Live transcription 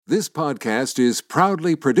This podcast is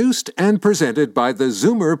proudly produced and presented by the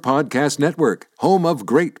Zoomer Podcast Network, home of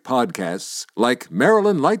great podcasts like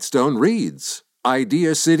Marilyn Lightstone Reads,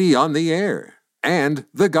 Idea City on the Air, and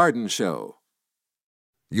The Garden Show.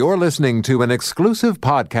 You're listening to an exclusive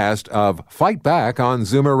podcast of Fight Back on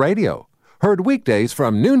Zoomer Radio, heard weekdays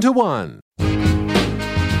from noon to 1.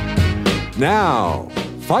 Now,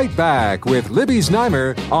 Fight Back with Libby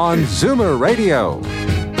Znaimer on Zoomer Radio.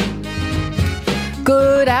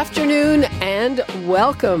 Good afternoon and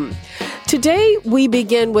welcome. Today we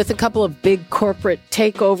begin with a couple of big corporate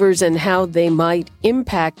takeovers and how they might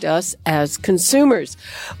impact us as consumers.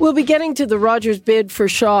 We'll be getting to the Rogers bid for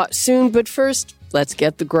Shaw soon, but first, let's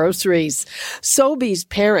get the groceries. SOBEY'S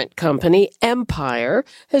parent company, Empire,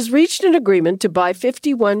 has reached an agreement to buy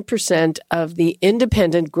 51% of the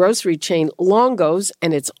independent grocery chain Longo's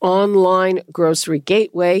and its online grocery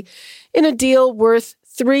gateway in a deal worth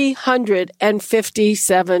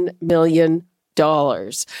 $357 million.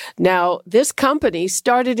 Now, this company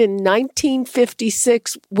started in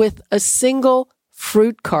 1956 with a single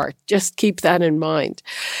fruit cart. Just keep that in mind.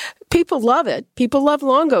 People love it. People love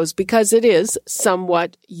Longo's because it is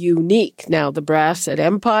somewhat unique. Now, the brass at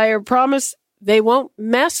Empire promise they won't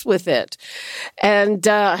mess with it. And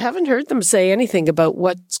I haven't heard them say anything about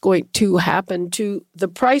what's going to happen to the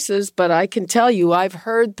prices, but I can tell you I've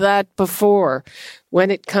heard that before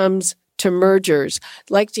when it comes to mergers.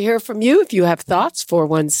 I'd like to hear from you if you have thoughts.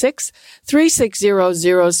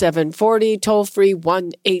 416-360-0740, toll free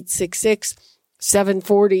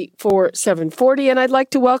 1-866-740-4740. And I'd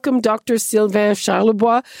like to welcome Dr. Sylvain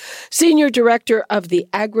Charlebois, Senior Director of the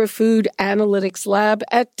Agri-Food Analytics Lab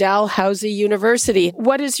at Dalhousie University.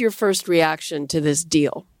 What is your first reaction to this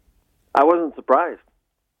deal? I wasn't surprised.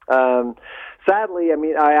 Sadly,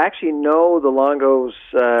 I actually know the Longo's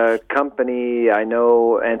company. I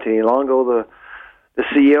know Anthony Longo, the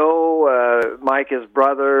CEO, Mike, his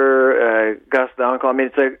brother, Gus, the uncle.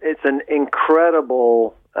 It's an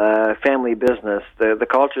incredible family business. The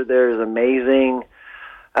culture there is amazing.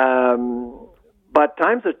 But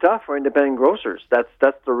times are tough for independent grocers. That's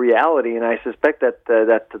the reality, and I suspect that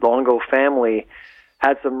the Longo family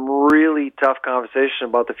had some really tough conversation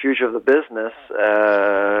about the future of the business.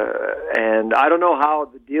 And I don't know how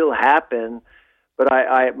the deal happened, but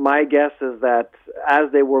my guess is that as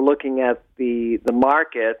they were looking at the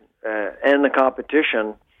market and the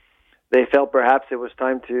competition, they felt perhaps it was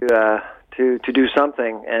time to do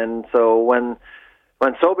something. And so when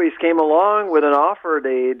SOBEY'S came along with an offer,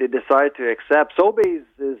 they decided to accept. SOBEY'S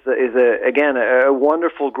is a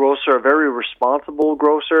wonderful grocer, a very responsible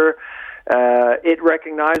grocer. It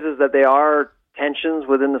recognizes that there are tensions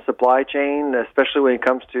within the supply chain, especially when it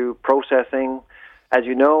comes to processing. As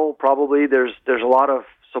you know, probably there's a lot of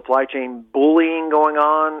supply chain bullying going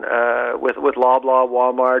on with Loblaw,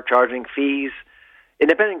 Walmart charging fees.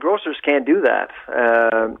 Independent grocers can't do that,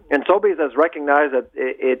 and SOBEY'S has recognized that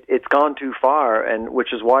it's gone too far, and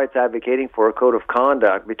which is why it's advocating for a code of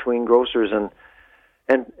conduct between grocers and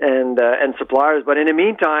suppliers. But in the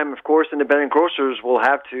meantime, of course, independent grocers will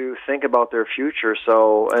have to think about their future.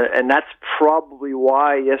 So, and that's probably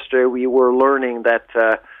why yesterday we were learning that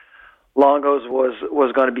Longo's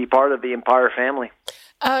was going to be part of the Empire family.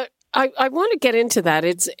 I want to get into that.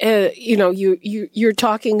 It's you're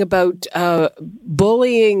talking about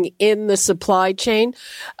bullying in the supply chain,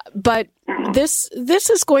 but this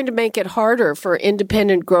is going to make it harder for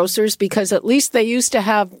independent grocers because at least they used to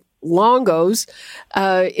have Longo's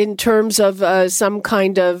in terms of some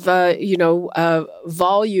kind of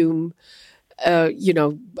volume,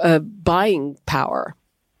 buying power.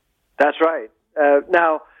 That's right.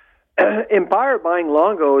 Now, Empire buying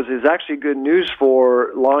Longo's is actually good news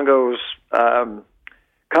for Longo's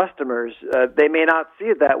customers. They may not see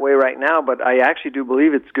it that way right now, but I actually do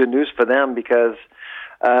believe it's good news for them because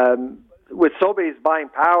with SOBEY'S buying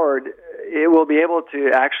Powered, it will be able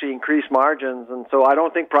to actually increase margins, and so I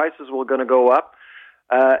don't think prices will going to go up.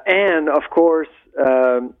 And of course,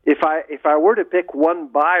 if I were to pick one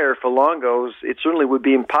buyer for Longo's, it certainly would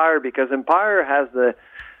be Empire because Empire has the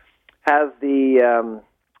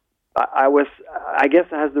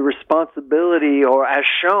responsibility, or has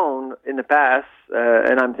shown in the past,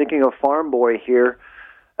 and I'm thinking of Farm Boy here,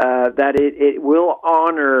 that it will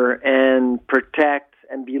honor and protect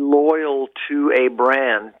and be loyal to a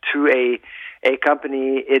brand, to a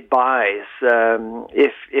company it buys.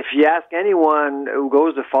 If you ask anyone who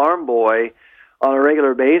goes to Farm Boy on a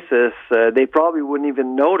regular basis, they probably wouldn't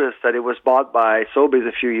even notice that it was bought by SOBEY'S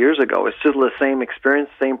a few years ago. It's still the same experience,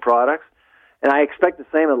 same products. And I expect the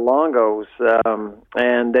same at Longo's.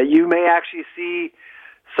 And you may actually see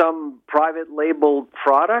some private labeled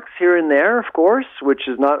products here and there, of course, which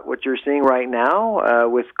is not what you're seeing right now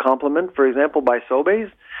with Complement, for example, by SOBEY'S.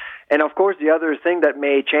 And, of course, the other thing that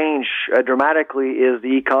may change dramatically is the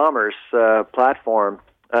e-commerce platform.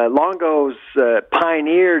 Longo's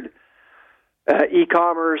pioneered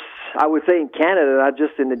e-commerce, I would say, in Canada, not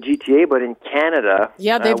just in the GTA, but in Canada.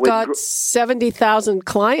 Yeah, they've got 70,000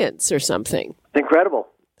 clients or something. It's incredible.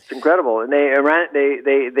 It's incredible. And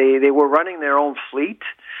they were running their own fleet.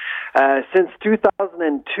 Since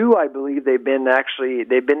 2002, I believe they've been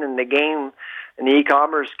in the game, in the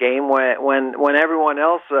e-commerce game, when everyone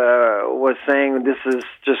else was saying this is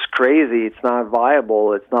just crazy, it's not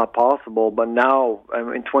viable, it's not possible. But now,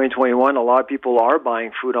 in 2021, a lot of people are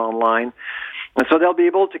buying food online, and so they'll be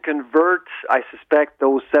able to convert, I suspect,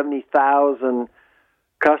 those 70,000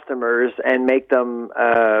 customers and make them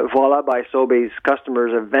Voilà by SOBEY'S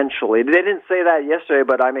customers eventually. They didn't say that yesterday,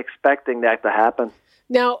 but I'm expecting that to happen.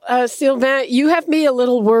 Now, Sylvain, you have me a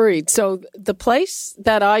little worried. So the place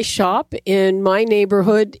that I shop in my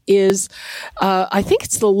neighborhood is, I think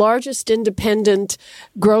it's the largest independent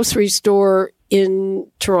grocery store in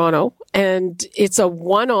Toronto, and it's a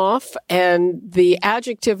one-off, and the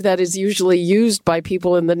adjective that is usually used by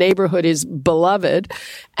people in the neighborhood is beloved,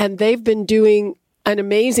 and they've been doing an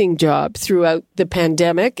amazing job throughout the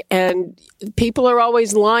pandemic, and people are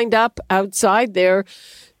always lined up outside there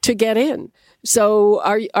to get in. So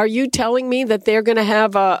are you telling me that they're going to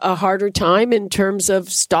have a harder time in terms of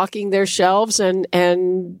stocking their shelves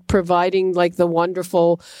and providing like the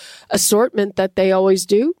wonderful assortment that they always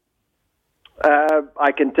do?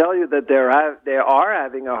 I can tell you that they are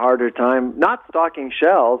having a harder time, not stocking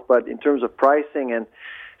shelves, but in terms of pricing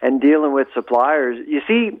and dealing with suppliers. You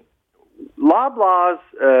see, Loblaws,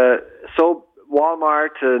 so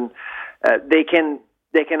Walmart, and they can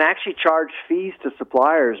actually charge fees to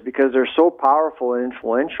suppliers because they're so powerful and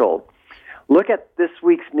influential. Look at this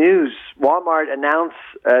week's news. Walmart announced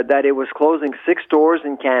that it was closing 6 stores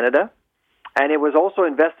in Canada, and it was also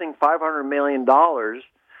investing $500 million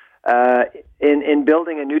in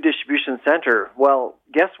building a new distribution center. Well,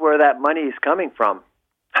 guess where that money is coming from?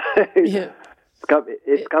 Yeah.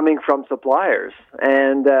 It's coming from suppliers.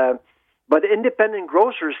 But independent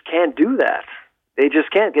grocers can't do that. They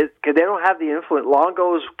just can't, because they don't have the influence.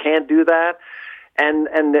 Longo's can't do that, and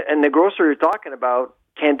the grocer you're talking about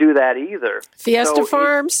can't do that either. Fiesta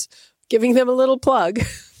Farms, giving them a little plug.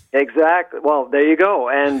 Exactly. Well, there you go.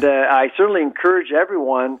 And I certainly encourage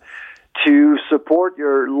everyone to support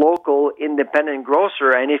your local independent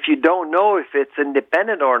grocer. And if you don't know if it's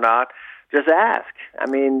independent or not, just ask. I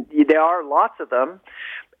mean, there are lots of them.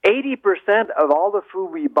 80% of all the food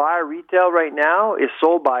we buy retail right now is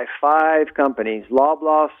sold by 5 companies: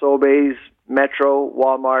 Loblaw, SOBEY'S, Metro,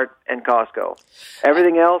 Walmart, and Costco.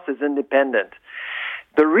 Everything else is independent.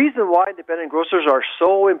 The reason why independent grocers are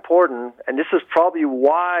so important, and this is probably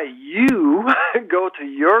why you go to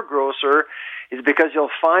your grocer, is because you'll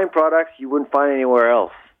find products you wouldn't find anywhere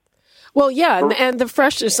else. Well, yeah, and the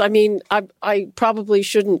freshness. I mean, I probably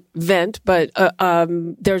shouldn't vent, but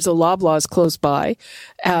there's a Loblaws close by.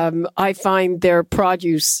 I find their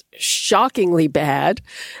produce shockingly bad,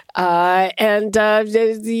 and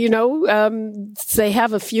they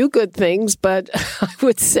have a few good things, but I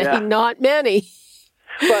would say not many.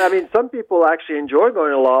 But I mean, some people actually enjoy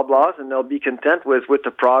going to Loblaws, and they'll be content with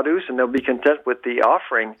the produce, and they'll be content with the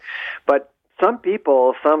offering, but some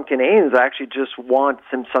people, some Canadians actually just want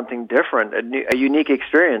something different, a unique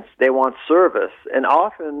experience. They want service. And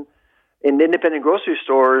often in independent grocery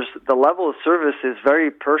stores, the level of service is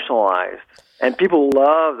very personalized. And people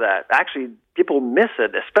love that. Actually, people miss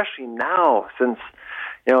it, especially now since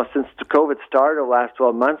the COVID started the last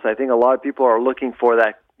 12 months. I think a lot of people are looking for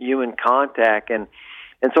that human contact. And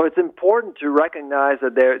so it's important to recognize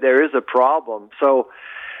that there is a problem. So,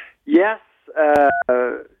 yes,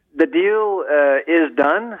 the deal is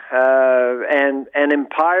done, and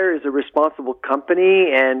Empire is a responsible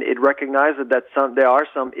company, and it recognizes that there are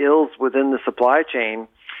some ills within the supply chain.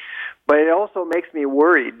 But it also makes me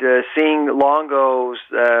worried. Seeing Longo's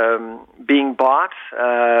being bought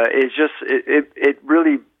is just it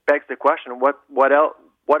really begs the question: what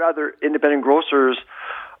other independent grocers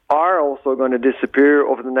are also going to disappear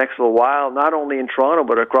over the next little while, not only in Toronto,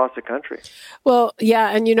 but across the country. Well, yeah,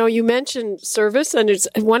 and you mentioned service, and it's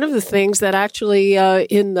one of the things that actually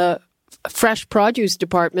in the fresh produce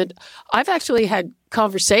department, I've actually had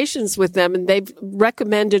conversations with them, and they've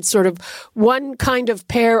recommended sort of one kind of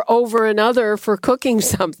pear over another for cooking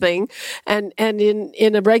something. And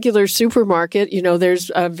in a regular supermarket,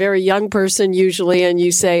 there's a very young person usually, and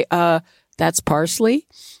you say, that's parsley.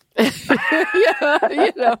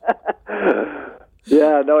 Yeah,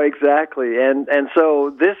 Yeah, no, exactly. And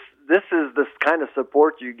so this is this kind of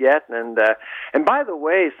support you get. And by the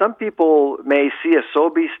way, some people may see a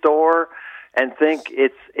SOBEY'S store and think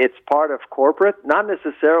it's part of corporate. Not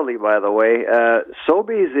necessarily, by the way.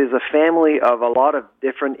 SOBEY'S is a family of a lot of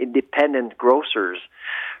different independent grocers.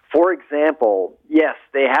 For example, yes,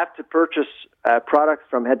 they have to purchase products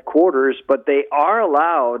from headquarters, but they are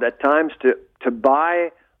allowed at times to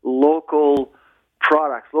buy local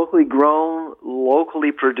products, locally grown,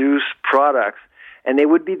 locally produced products, and they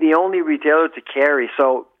would be the only retailer to carry.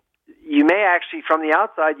 So you may actually, from the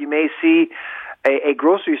outside, you may see a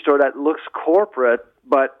grocery store that looks corporate,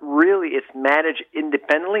 but really it's managed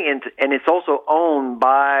independently, and it's also owned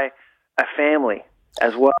by a family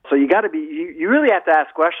as well. So you got to be, you really have to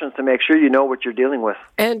ask questions to make sure you know what you're dealing with.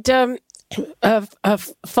 And a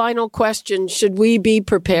final question: should we be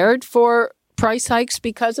prepared for price hikes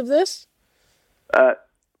because of this? Well,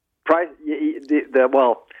 I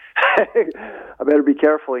better be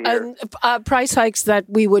careful here. Price hikes that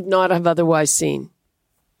we would not have otherwise seen.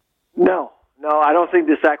 No, I don't think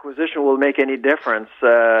this acquisition will make any difference.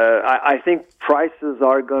 I think prices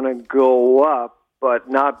are going to go up, but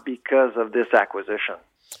not because of this acquisition.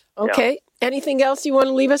 Okay. Yeah. Anything else you want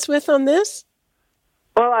to leave us with on this?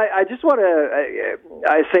 Well, I just want to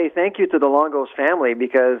I say thank you to the Longo's family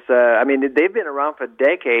because, they've been around for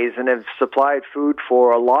decades and have supplied food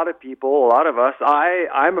for a lot of people, a lot of us.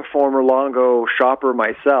 I'm a former Longo shopper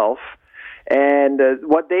myself, and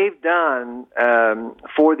what they've done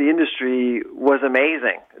for the industry was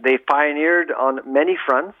amazing. They've pioneered on many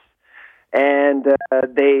fronts, and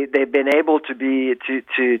they've been able to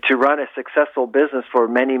run a successful business for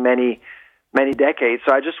many decades.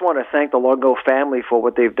 So I just want to thank the Longo family for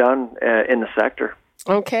what they've done in the sector.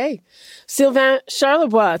 Okay. Sylvain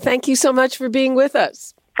Charlebois, thank you so much for being with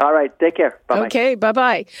us. All right. Take care. Bye-bye. Okay.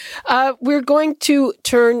 Bye-bye. We're going to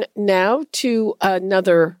turn now to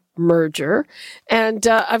another merger. And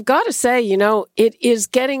I've got to say, it is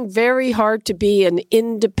getting very hard to be an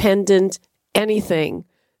independent anything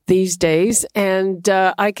these days. And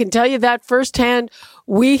I can tell you that firsthand.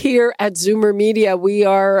 We here at Zoomer Media, we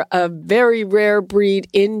are a very rare breed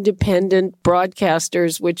independent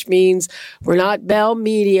broadcasters, which means we're not Bell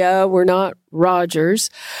Media, we're not Rogers,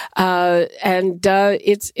 and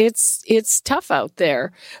it's tough out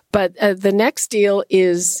there. But the next deal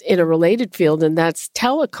is in a related field, and that's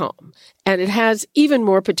telecom. And it has even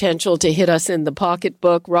more potential to hit us in the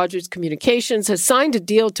pocketbook. Rogers Communications has signed a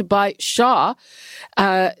deal to buy Shaw,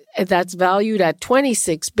 that's valued at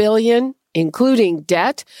 $26 billion. Including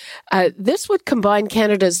debt. This would combine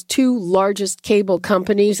Canada's two largest cable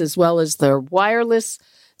companies as well as their wireless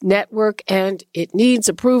network, and it needs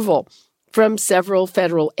approval from several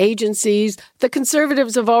federal agencies. The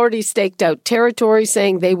Conservatives have already staked out territory,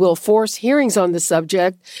 saying they will force hearings on the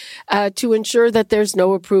subject to ensure that there's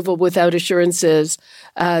no approval without assurances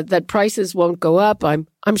that prices won't go up. I'm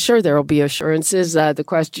sure there will be assurances. The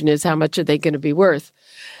question is, how much are they going to be worth?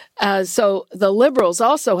 So the Liberals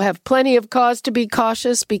also have plenty of cause to be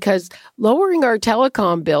cautious because lowering our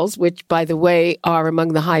telecom bills, which, by the way, are among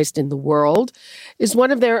the highest in the world, is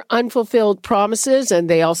one of their unfulfilled promises. And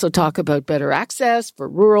they also talk about better access for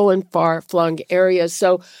rural and far-flung areas.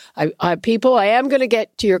 So, people, I am going to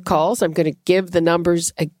get to your calls. I'm going to give the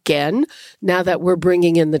numbers again now that we're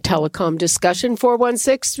bringing in the telecom discussion.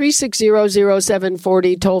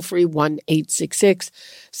 416-360-0740, toll-free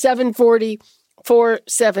 1-866-740.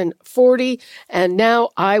 4740. And now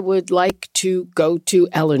I would like to go to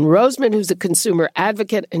Ellen Roseman, who's a consumer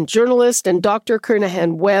advocate and journalist, and Dr.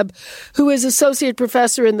 Kernaghan Webb, who is associate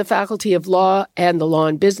professor in the Faculty of Law and the Law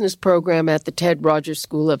and Business program at the Ted Rogers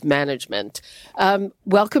School of Management.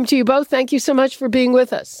 Welcome to you both. Thank you so much for being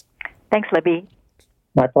with us. Thanks, Libby.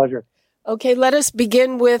 My pleasure. Okay, let us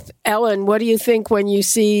begin with Ellen. What do you think when you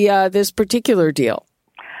see this particular deal?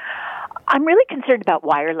 I'm really concerned about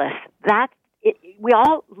wireless. We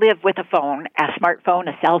all live with a phone, a smartphone,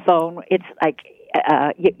 a cell phone. It's like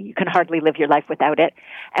you can hardly live your life without it.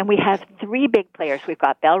 And we have three big players. We've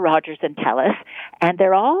got Bell, Rogers, and TELUS, and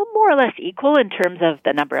they're all more or less equal in terms of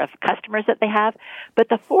the number of customers that they have. But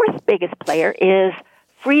the fourth biggest player is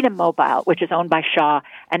Freedom Mobile, which is owned by Shaw.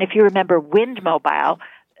 And if you remember Wind Mobile,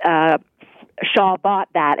 Shaw bought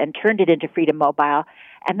that and turned it into Freedom Mobile.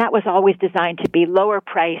 And that was always designed to be lower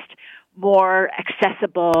priced, more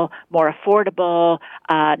accessible, more affordable,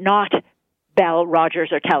 not Bell,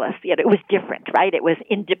 Rogers, or TELUS. It was different, right? It was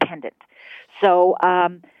independent. So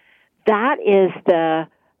that is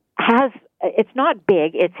it's not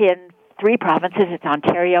big. It's in 3 provinces. It's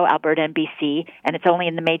Ontario, Alberta, and BC, and it's only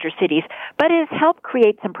in the major cities. But it has helped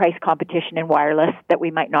create some price competition in wireless that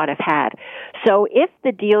we might not have had. So if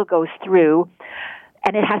the deal goes through,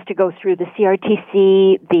 and it has to go through the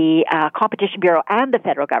CRTC, the Competition Bureau, and the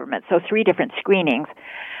federal government, so 3 different screenings,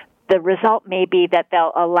 the result may be that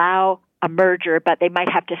they'll allow a merger, but they might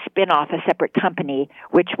have to spin off a separate company,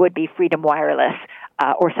 which would be Freedom Wireless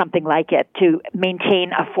or something like it, to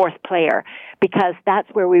maintain a 4th player, because that's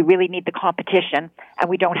where we really need the competition, and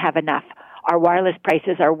we don't have enough. Our wireless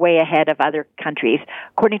prices are way ahead of other countries.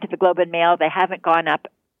 According to the Globe and Mail, they haven't gone up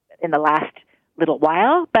in the last little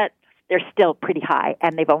while, but they're still pretty high,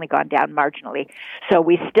 and they've only gone down marginally. So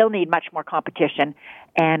we still need much more competition,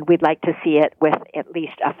 and we'd like to see it with at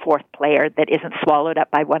least a 4th player that isn't swallowed up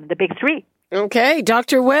by one of the big 3. Okay,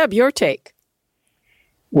 Dr. Webb, your take.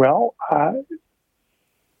 Well,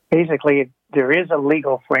 basically, there is a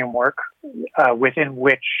legal framework within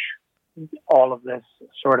which all of this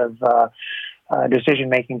sort of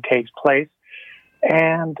decision-making takes place,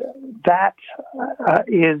 and that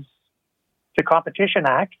is the Competition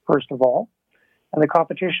Act, first of all. And the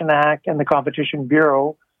Competition Act and the Competition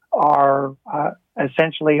Bureau are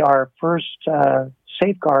essentially our first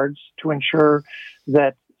safeguards to ensure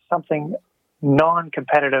that something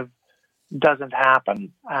non-competitive doesn't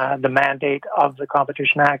happen. The mandate of the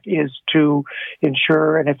Competition Act is to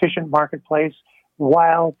ensure an efficient marketplace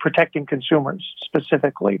while protecting consumers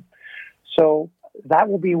specifically. So that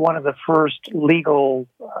will be one of the first legal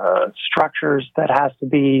structures that has to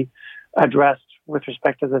be addressed with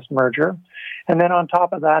respect to this merger. And then on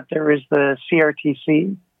top of that, there is the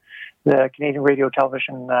CRTC, the Canadian Radio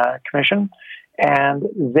Television Commission, and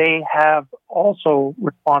they have also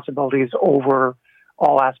responsibilities over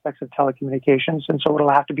all aspects of telecommunications, and so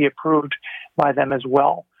it'll have to be approved by them as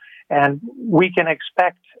well. And we can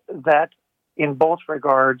expect that in both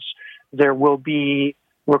regards, there will be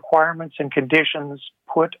requirements and conditions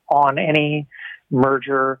put on any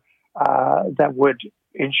merger that would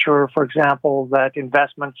ensure, for example, that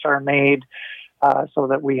investments are made so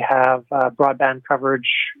that we have broadband coverage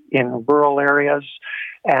in rural areas.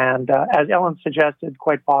 And as Ellen suggested,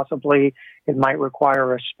 quite possibly it might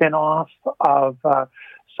require a spin-off of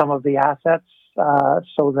some of the assets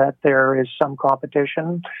so that there is some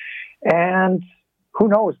competition. And who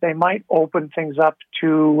knows, they might open things up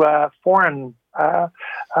to foreign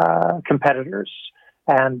competitors.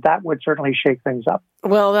 And that would certainly shake things up.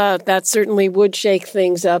 Well, that certainly would shake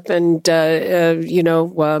things up. And,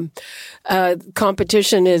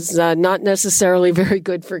 competition is not necessarily very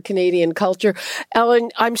good for Canadian culture. Ellen,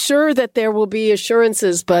 I'm sure that there will be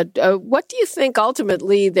assurances, but what do you think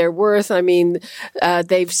ultimately they're worth? I mean,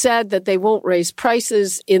 they've said that they won't raise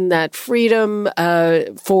prices in that freedom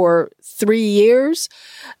for 3 years.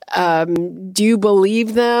 Do you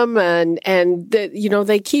believe them? And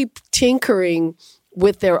they keep tinkering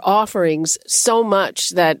with their offerings so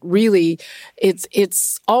much that really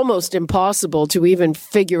it's almost impossible to even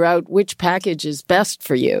figure out which package is best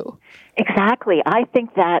for you. Exactly. I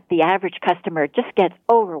think that the average customer just gets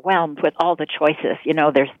overwhelmed with all the choices.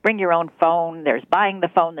 There's bring your own phone, there's buying the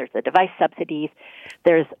phone, there's the device subsidies,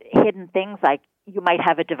 there's hidden things like you might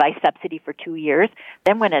have a device subsidy for 2 years.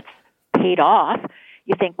 Then when it's paid off,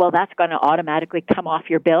 you think, well, that's going to automatically come off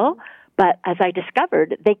your bill. But as I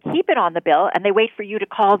discovered, they keep it on the bill and they wait for you to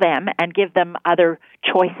call them and give them other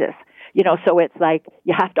choices. So it's like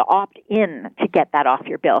you have to opt in to get that off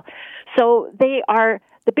your bill. So the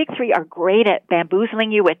big 3 are great at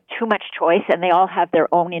bamboozling you with too much choice, and they all have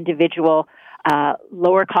their own individual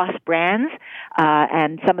lower cost brands,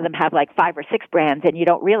 and some of them have like 5 or 6 brands, and you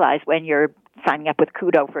don't realize when you're signing up with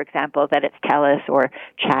Koodo, for example, that it's TELUS, or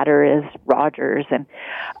Chatter is Rogers, and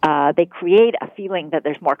they create a feeling that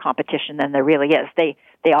there's more competition than there really is.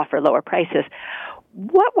 They offer lower prices.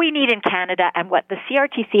 What we need in Canada, and what the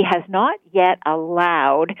CRTC has not yet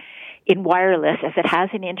allowed in wireless as it has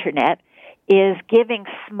in internet, is giving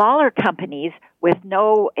smaller companies with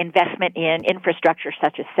no investment in infrastructure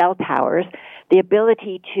such as cell towers the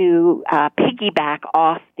ability to piggyback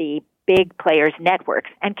off the big players' networks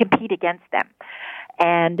and compete against them.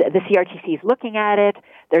 And the CRTC is looking at it.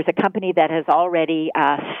 There's a company that has already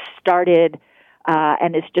started,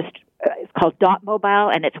 and it's called Dot Mobile,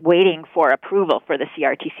 and it's waiting for approval for the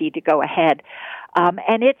CRTC to go ahead.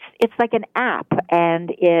 And it's like an app, and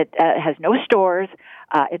it has no stores.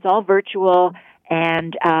 It's all virtual,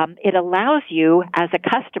 and it allows you as a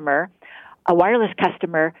customer, a wireless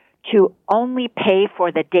customer, to only pay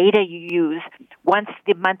for the data you use once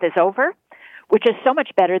the month is over, which is so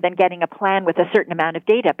much better than getting a plan with a certain amount of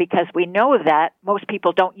data, because we know that most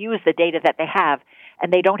people don't use the data that they have.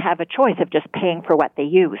 and they don't have a choice of just paying for what they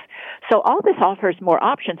use. So all this offers more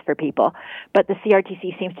options for people, but the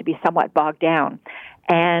CRTC seems to be somewhat bogged down.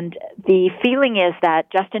 And the feeling is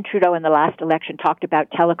that Justin Trudeau in the last election talked about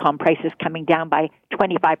telecom prices coming down by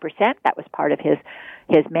 25%. That was part of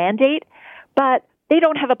his mandate. But they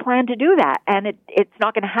don't have a plan to do that, and it's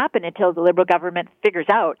not going to happen until the Liberal government figures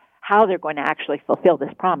out how they're going to actually fulfill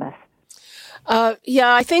this promise.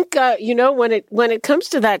 Yeah, I think, when it comes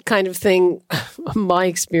to that kind of thing, my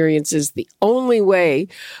experience is the only way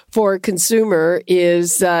for a consumer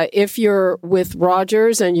is if you're with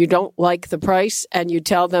Rogers and you don't like the price and you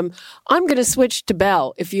tell them, I'm going to switch to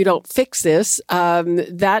Bell if you don't fix this,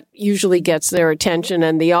 that usually gets their attention,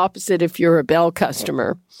 and the opposite if you're a Bell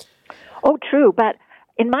customer. Oh, true. But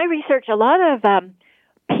in my research, a lot of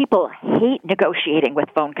people hate negotiating with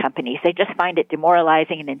phone companies. They just find it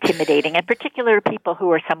demoralizing and intimidating, in particular people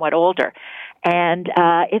who are somewhat older. And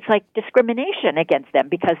it's like discrimination against them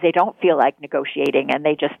because they don't feel like negotiating and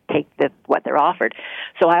they just take what they're offered.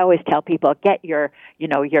 So I always tell people, get your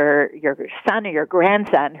son or your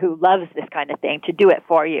grandson who loves this kind of thing to do it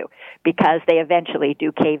for you, because they eventually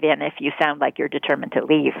do cave in if you sound like you're determined to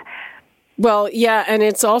leave. Well, yeah, and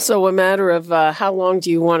it's also a matter of how long do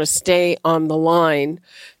you want to stay on the line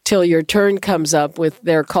till your turn comes up with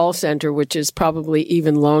their call center, which is probably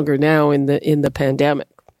even longer now in the pandemic.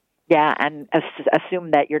 Yeah, and assume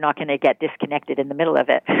that you're not going to get disconnected in the middle of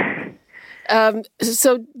it.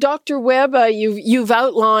 So, Dr. Webb, you've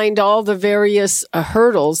outlined all the various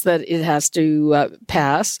hurdles that it has to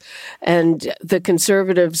pass, and the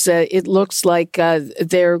Conservatives, it looks like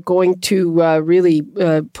they're going to really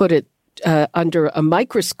put it under a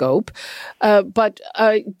microscope. But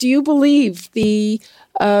do you believe the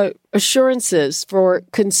assurances for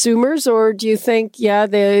consumers, or do you think,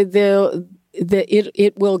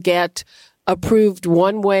 it will get approved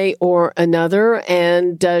one way or another,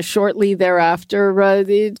 and shortly thereafter,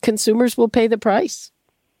 the consumers will pay the price?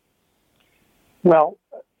 Well,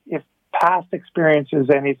 if past experience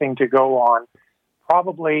is anything to go on,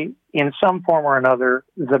 probably in some form or another,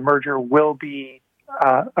 the merger will be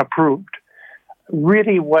approved.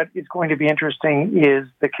 Really, what is going to be interesting is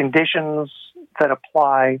the conditions that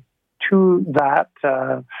apply to that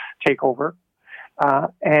takeover,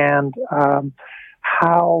 and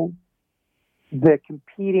how the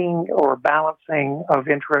competing or balancing of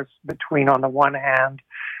interests between, on the one hand,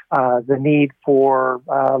 the need for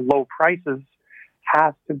low prices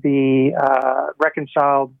has to be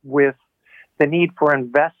reconciled with the need for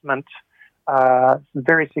investment,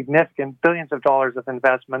 very significant, billions of dollars of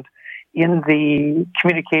investment in the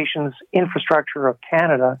communications infrastructure of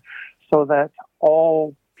Canada, so that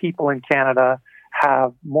all people in Canada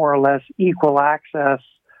have more or less equal access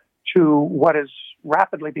to what is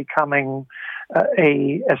rapidly becoming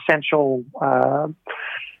a essential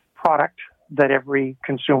product that every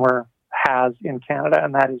consumer has in Canada,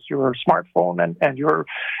 and that is your smartphone and your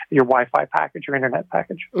Wi-Fi package, your internet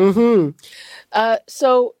package. Mm-hmm.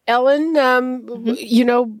 So, Ellen,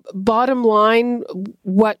 bottom line,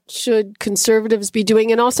 what should Conservatives be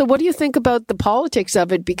doing? And also, what do you think about the politics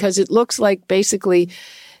of it? Because it looks like basically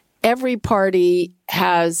every party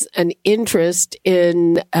has an interest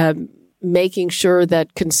in making sure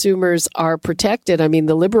that consumers are protected. I mean,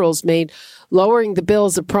 the Liberals made lowering the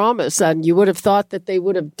bills a promise, and you would have thought that they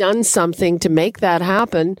would have done something to make that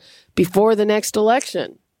happen before the next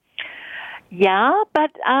election. Yeah,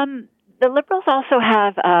 but the Liberals also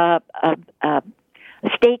have a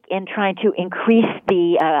stake in trying to increase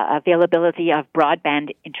the availability of broadband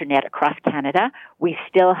internet across Canada. We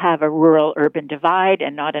still have a rural-urban divide,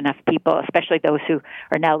 and not enough people, especially those who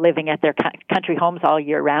are now living at their country homes all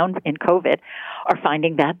year round in COVID, are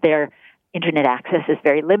finding that their internet access is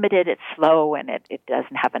very limited, it's slow, and it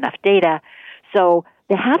doesn't have enough data. So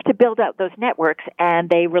they have to build out those networks, and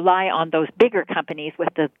they rely on those bigger companies with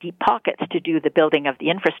the deep pockets to do the building of the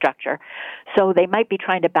infrastructure. So they might be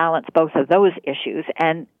trying to balance both of those issues.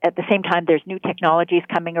 And at the same time, there's new technologies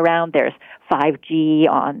coming around. There's 5G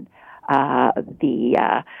on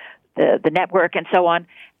the network and so on.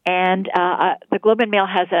 And the Globe and Mail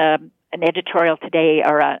has an editorial today,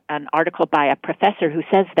 or an article by a professor who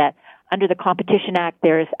says that under the Competition Act,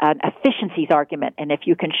 there's an efficiencies argument, and if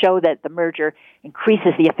you can show that the merger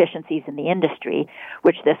increases the efficiencies in the industry,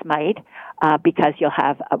 which this might, because you'll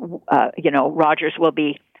have, Rogers will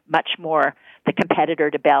be much more the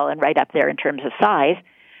competitor to Bell and right up there in terms of size,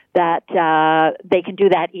 that they can do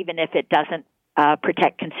that even if it doesn't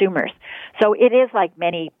protect consumers. So it is like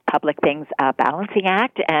many public things a balancing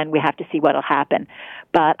act, and we have to see what will happen.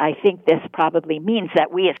 But I think this probably means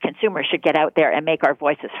that we as consumers should get out there and make our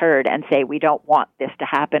voices heard and say we don't want this to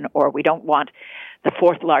happen, or we don't want the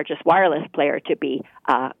fourth largest wireless player to be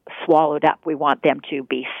swallowed up. We want them to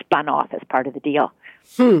be spun off as part of the deal.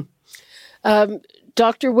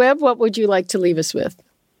 Dr. Webb, what would you like to leave us with?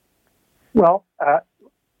 Well,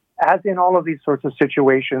 as in all of these sorts of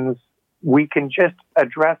situations, we can just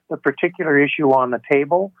address the particular issue on the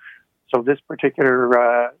table. So this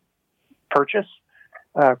particular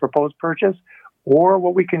proposed purchase, or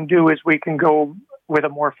what we can do is we can go with a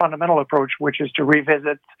more fundamental approach, which is to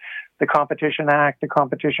revisit the Competition Act, the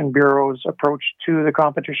Competition Bureau's approach to the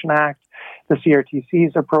Competition Act, the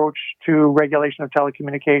CRTC's approach to regulation of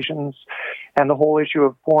telecommunications, and the whole issue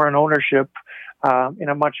of foreign ownership in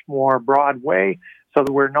a much more broad way, so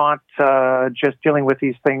that we're not just dealing with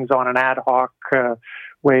these things on an ad hoc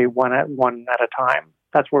way, one at a time.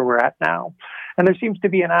 That's where we're at now. And there seems to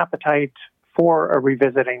be an appetite for a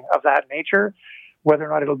revisiting of that nature. Whether or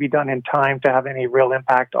not it'll be done in time to have any real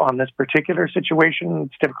impact on this particular situation,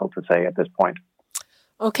 it's difficult to say at this point.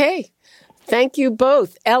 Okay. Thank you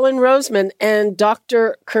both, Ellen Roseman and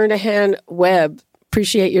Dr. Kernaghan Webb.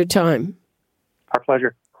 Appreciate your time. Our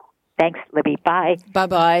pleasure. Thanks, Libby. Bye.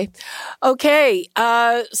 Bye-bye. Okay.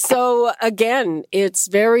 So again, it's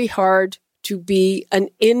very hard to be an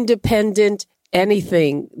independent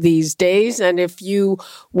anything these days. And if you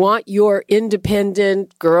want your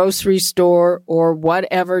independent grocery store or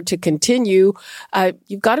whatever to continue,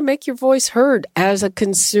 you've got to make your voice heard as a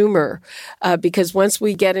consumer. Because once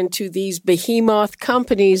we get into these behemoth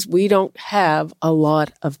companies, we don't have a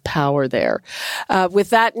lot of power there. With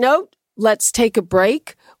that note, let's take a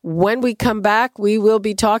break. When we come back, we will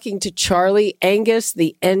be talking to Charlie Angus,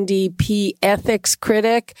 the NDP ethics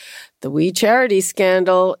critic. The We Charity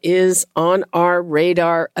scandal is on our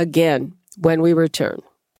radar again when we return.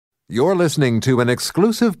 You're listening to an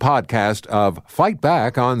exclusive podcast of Fight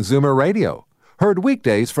Back on Zoomer Radio. Heard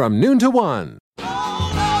weekdays from noon to 1.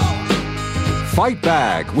 Fight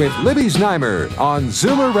Back with Libby Znaimer on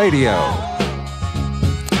Zoomer Radio.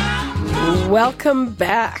 Welcome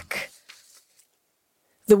back.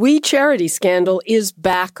 The We Charity scandal is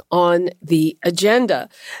back on the agenda.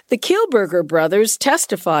 The Kielberger brothers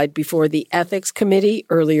testified before the Ethics Committee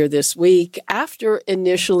earlier this week after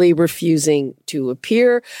initially refusing to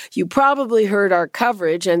appear. You probably heard our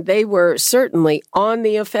coverage, and they were certainly on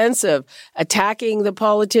the offensive, attacking the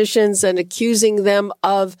politicians and accusing them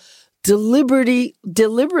of deliberately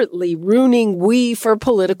ruining we for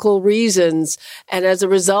political reasons. And as a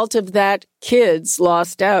result of that, kids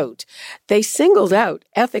lost out. They singled out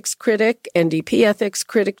ethics critic, NDP ethics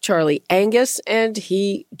critic Charlie Angus, and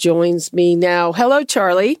he joins me now. Hello,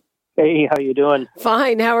 Charlie. Hey, how you doing?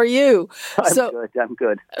 Fine. How are you? I'm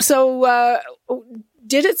good. So,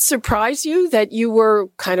 did it surprise you that you were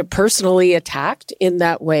kind of personally attacked in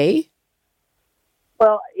that way?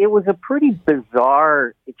 Well, it was a pretty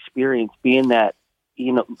bizarre experience, being that,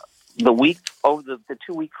 the week over the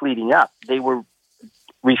 2 weeks leading up, they were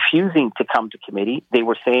refusing to come to committee. They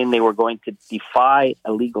were saying they were going to defy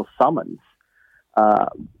a legal summons.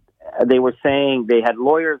 They were saying they had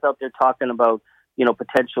lawyers out there talking about,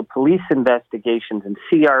 potential police investigations and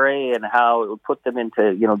CRA and how it would put them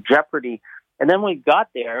into, jeopardy. And then when we got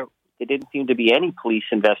there, there didn't seem to be any police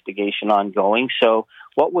investigation ongoing. So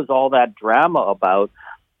what was all that drama about?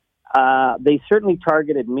 They certainly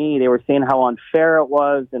targeted me. They were saying how unfair it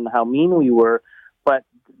was and how mean we were. But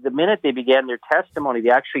the minute they began their testimony, they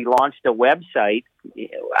actually launched a website, the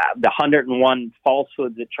 101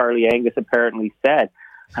 falsehoods that Charlie Angus apparently said.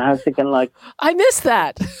 And I was thinking, I missed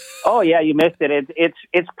that. Oh, yeah, you missed it.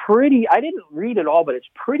 It's pretty, I didn't read it all, but it's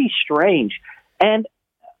pretty strange. And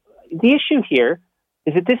the issue here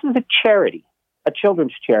is that this is a charity, a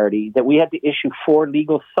children's charity, that we had to issue 4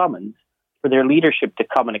 legal summons for their leadership to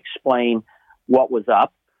come and explain what was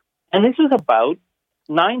up. And this was about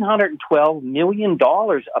 $912 million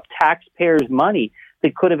of taxpayers' money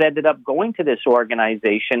that could have ended up going to this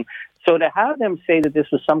organization. So to have them say that this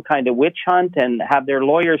was some kind of witch hunt and have their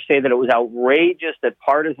lawyers say that it was outrageous that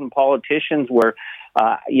partisan politicians were,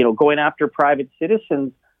 going after private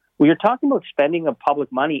citizens, we are talking about spending of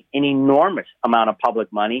public money, an enormous amount of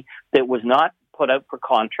public money that was not put out for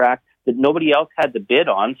contract, that nobody else had to bid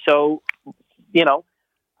on. So,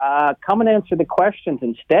 come and answer the questions.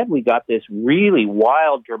 Instead, we got this really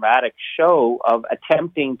wild, dramatic show of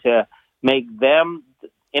attempting to make them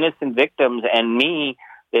innocent victims and me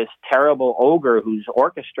this terrible ogre who's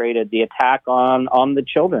orchestrated the attack on the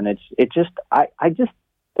children. I just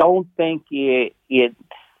don't think it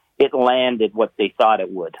it landed what they thought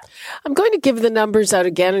it would. I'm going to give the numbers out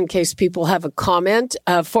again in case people have a comment.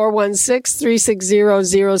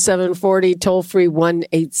 416-360-0740, toll free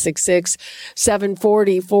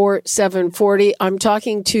 1-866-740-4740. I'm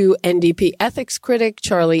talking to NDP ethics critic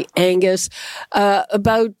Charlie Angus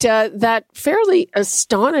about that fairly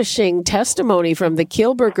astonishing testimony from the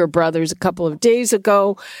Kielberger brothers a couple of days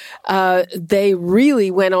ago. They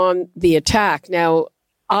really went on the attack. Now,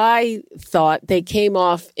 I thought they came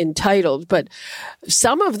off entitled, but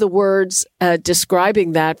some of the words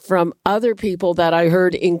describing that from other people that I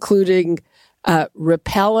heard, including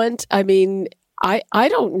repellent, I mean, I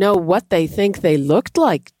don't know what they think they looked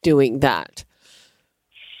like doing that.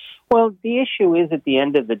 Well, the issue is, at the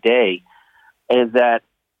end of the day, is that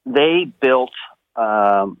they built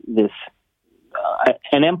this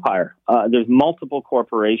an empire. There's multiple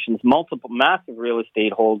corporations, multiple massive real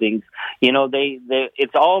estate holdings. You know,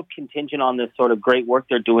 it's all contingent on this sort of great work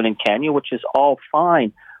they're doing in Kenya, which is all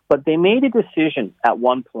fine. But they made a decision at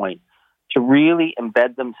one point to really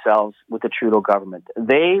embed themselves with the Trudeau government.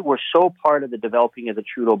 They were so part of the developing of the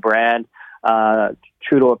Trudeau brand,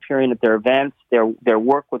 Trudeau appearing at their events, their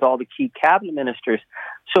work with all the key cabinet ministers.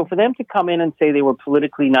 So for them to come in and say they were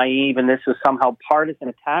politically naive and this was somehow partisan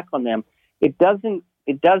attack on them, it doesn't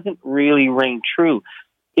really ring true.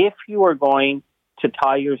 If you are going to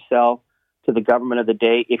tie yourself to the government of the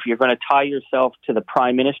day, if you're going to tie yourself to the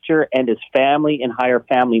Prime Minister and his family and hire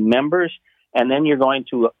family members, and then you're going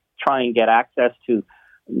to try and get access to,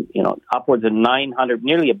 you know, upwards of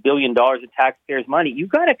nearly $1 billion of taxpayers' money, you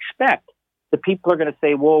got to expect the people are going to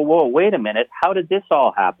say, whoa, wait a minute, how did this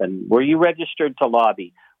all happen? Were you registered to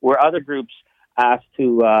lobby? Were other groups asked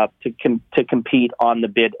to compete on the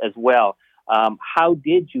bid as well? How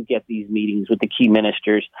did you get these meetings with the key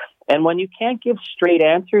ministers? And when you can't give straight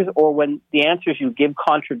answers, or when the answers you give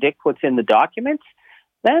contradict what's in the documents,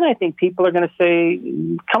 then I think people are going to say,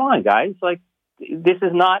 come on, guys, like, this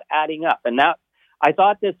is not adding up. And now I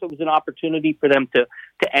thought this was an opportunity for them to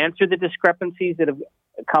answer the discrepancies that have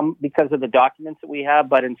come because of the documents that we have,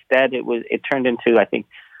 but instead it turned into, I think,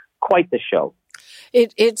 quite the show.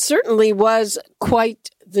 It certainly was quite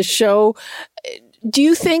the show. Do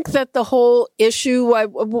you think that the whole issue,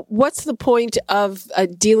 what's the point of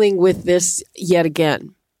dealing with this yet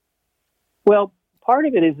again? Well, part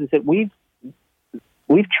of it is that we've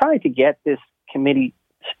tried to get this committee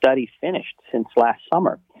study finished since last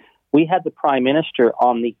summer. We had the Prime Minister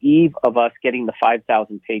on the eve of us getting the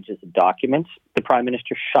 5,000 pages of documents. The Prime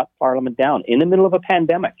Minister shut Parliament down in the middle of a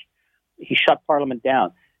pandemic. He shut Parliament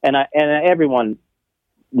down. And everyone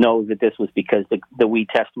knows that this was because the wee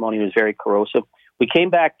testimony was very corrosive. We came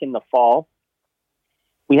back in the fall.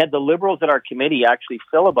 We had the Liberals at our committee actually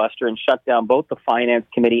filibuster and shut down both the Finance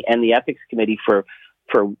Committee and the Ethics Committee for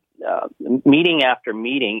meeting after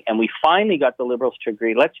meeting. And we finally got the Liberals to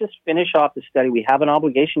agree, let's just finish off the study. We have an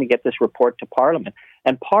obligation to get this report to Parliament.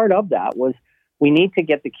 And part of that was we need to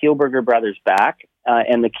get the Kielberger brothers back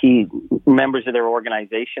and the key members of their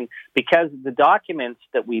organization, because the documents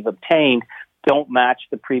that we've obtained don't match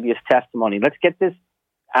the previous testimony. Let's get this,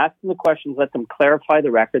 ask them the questions, let them clarify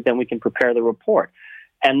the record, then we can prepare the report.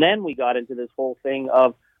 And then we got into this whole thing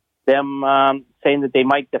of them saying that they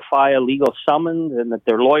might defy a legal summons and that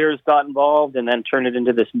their lawyers got involved, and then turn it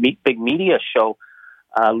into this big media show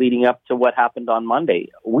leading up to what happened on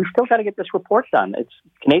Monday. We've still got to get this report done.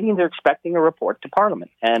 Canadians are expecting a report to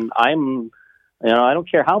Parliament, and I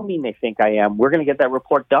don't care how mean they think I am, we're going to get that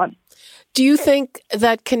report done. Do you think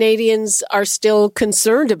that Canadians are still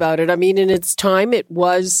concerned about it? I mean, in its time, it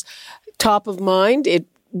was top of mind. It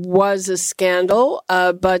was a scandal,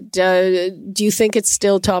 but do you think it's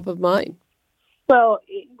still top of mind? Well,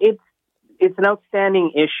 it's an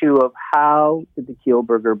outstanding issue of how did the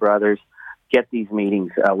Kielberger brothers get these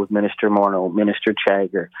meetings with Minister Morneau, Minister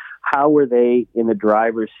Chagger? How were they in the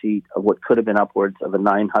driver's seat of what could have been upwards of a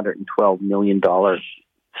 $912 million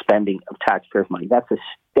spending of taxpayers' money? That's a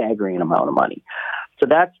staggering amount of money. So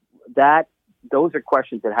those are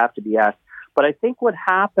questions that have to be asked. But I think what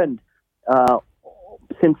happened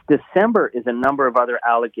since December is a number of other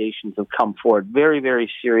allegations have come forward, very,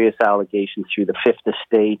 very serious allegations through the Fifth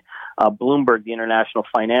Estate, Bloomberg, the International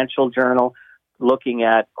Financial Journal, looking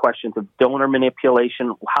at questions of donor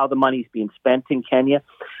manipulation, how the money's being spent in Kenya.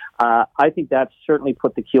 I think that's certainly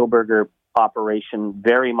put the Kielberger operation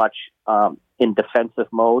very much in defensive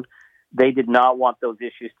mode. They did not want those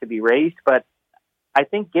issues to be raised, but I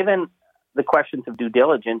think given the questions of due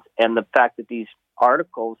diligence and the fact that these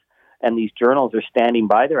articles and these journals are standing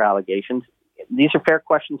by their allegations, these are fair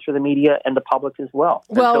questions for the media and the public as well.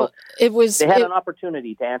 Well, they had an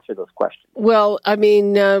opportunity to answer those questions. Well, I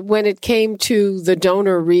mean, when it came to the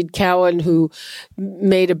donor, Reed Cowan, who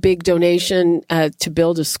made a big donation to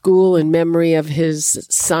build a school in memory of his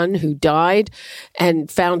son who died,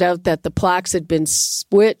 and found out that the plaques had been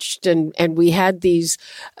switched, and we had these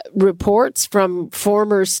reports from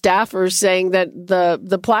former staffers saying that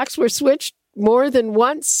the plaques were switched more than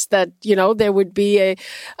once, that, there would be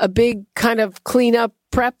a big kind of cleanup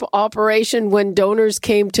prep operation when donors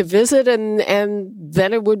came to visit, and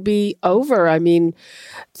then it would be over. I mean,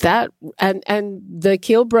 that, and the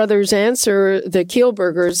Kielburger's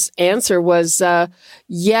answer was,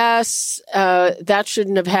 yes, that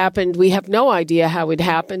shouldn't have happened. We have no idea how it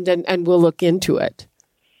happened, and we'll look into it.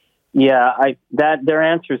 Yeah, their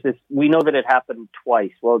answers is, we know that it happened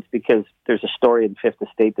twice. Well, it's because there's a story in Fifth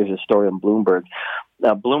Estate, there's a story in Bloomberg.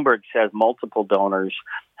 Bloomberg says multiple donors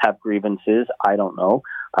have grievances. I don't know.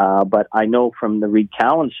 But I know from the Reed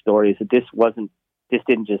Cowan stories that this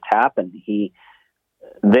didn't just happen.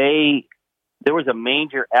 There was a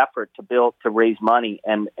major effort to raise money,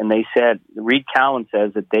 and they said, Reed Cowan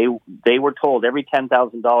says that they were told every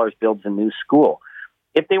 $10,000 builds a new school.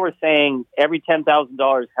 If they were saying every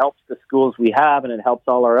 $10,000 helps the schools we have and it helps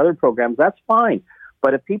all our other programs, that's fine.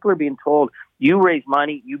 But if people are being told, you raise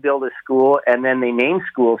money, you build a school, and then they name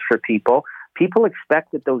schools for people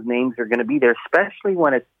expect that those names are going to be there, especially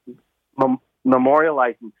when it's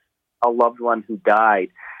memorializing a loved one who died.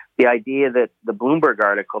 The idea that the Bloomberg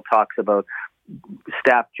article talks about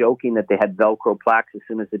staff joking that they had Velcro plaques as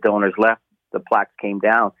soon as the donors left, the plaques came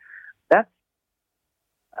down. That's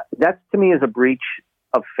to me is a breach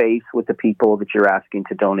of faith with the people that you're asking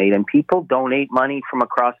to donate. And people donate money from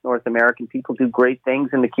across North America, and people do great things,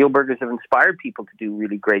 and the Kielburgers have inspired people to do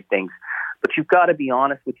really great things. But you've got to be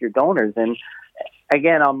honest with your donors. And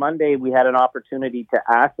again, on Monday, we had an opportunity to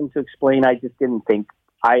ask them to explain. I just didn't think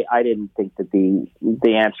that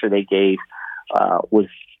the answer they gave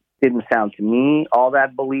didn't sound to me all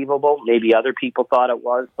that believable. Maybe other people thought it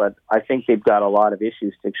was, but I think they've got a lot of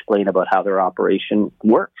issues to explain about how their operation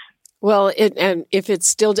works. Well, and if it's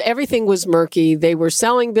still, everything was murky. They were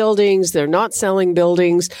selling buildings, they're not selling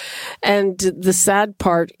buildings. And the sad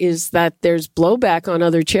part is that there's blowback on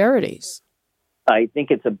other charities. I think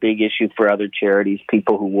it's a big issue for other charities,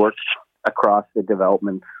 people who work across the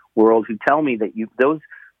development world, who tell me that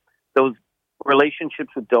those relationships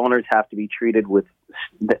with donors have to be treated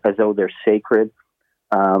as though they're sacred.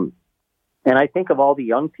 And I think of all the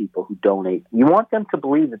young people who donate. You want them to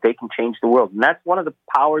believe that they can change the world. And that's one of the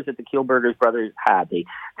powers that the Kielburgers brothers had. They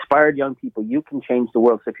inspired young people. You can change the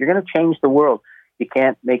world. So if you're going to change the world, you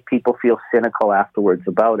can't make people feel cynical afterwards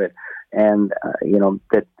about it. And,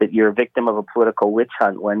 that you're a victim of a political witch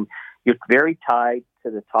hunt when you're very tied to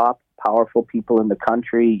the top powerful people in the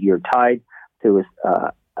country. You're tied to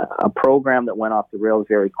a program that went off the rails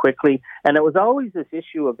very quickly. And there was always this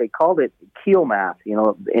issue of, they called it Kiel math,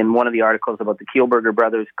 in one of the articles about the Kielburger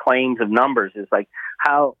brothers' claims of numbers, is like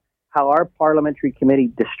how our parliamentary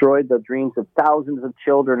committee destroyed the dreams of thousands of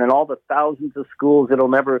children and all the thousands of schools that'll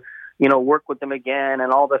never, work with them again,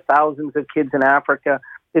 and all the thousands of kids in Africa.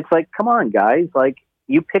 It's like, come on, guys, like,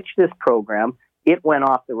 you pitched this program, it went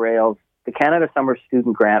off the rails. The Canada Summer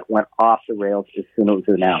Student Grant went off the rails as soon as it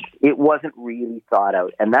was announced. It wasn't really thought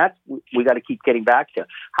out. And that's, we got to keep getting back to.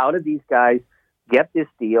 How did these guys get this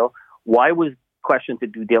deal? Why was questions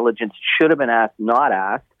of due diligence should have been asked, not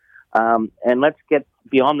asked? And let's get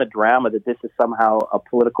beyond the drama that this is somehow a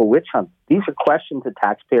political witch hunt. These are questions that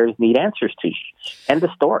taxpayers need answers to. End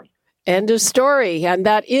of story. End of story. And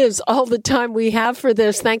that is all the time we have for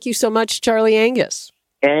this. Thank you so much, Charlie Angus.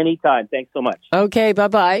 Anytime. Thanks so much. Okay,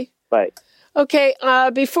 bye-bye. Bye. Okay,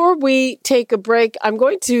 before we take a break, I'm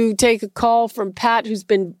going to take a call from Pat, who's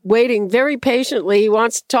been waiting very patiently. He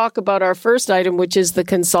wants to talk about our first item, which is the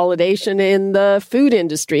consolidation in the food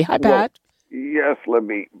industry. Hi, Pat. Well, yes,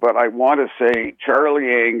 Libby, but I want to say Charlie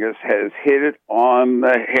Angus has hit it on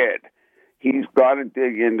the head. He's got to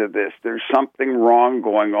dig into this. There's something wrong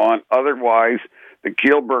going on. Otherwise, the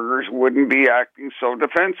Kielburgers wouldn't be acting so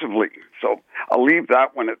defensively. So I'll leave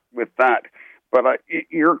that one with that. But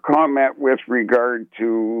your comment with regard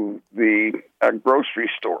to the grocery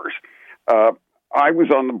stores, I was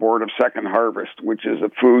on the board of Second Harvest, which is a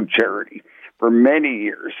food charity, for many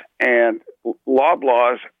years. And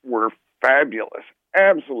Loblaws were fabulous,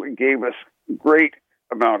 absolutely gave us great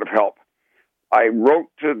amount of help. I wrote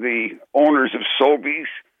to the owners of SOBEY'S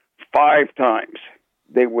 5 times.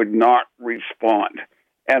 They would not respond.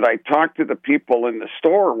 And I talked to the people in the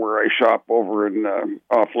store where I shop over in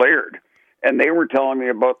off Laird, and they were telling me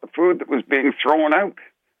about the food that was being thrown out.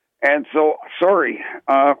 And so, sorry,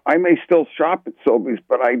 I may still shop at Sobeys,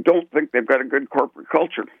 but I don't think they've got a good corporate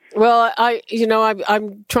culture. Well,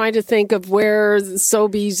 I'm trying to think of where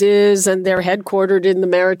Sobeys is, and they're headquartered in the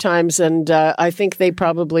Maritimes, and I think they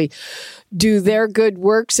probably do their good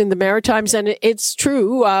works in the Maritimes. And it's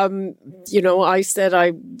true. I said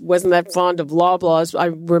I wasn't that fond of Loblaws. I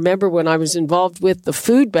remember when I was involved with the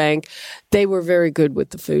food bank, they were very good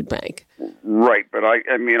with the food bank. Right, but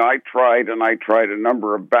I tried a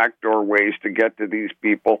number of backdoor ways to get to these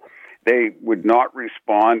people. They would not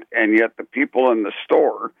respond, and yet the people in the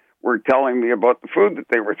store were telling me about the food that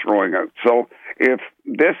they were throwing out. So if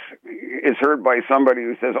this is heard by somebody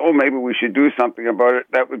who says, oh, maybe we should do something about it,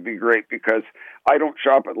 that would be great, because I don't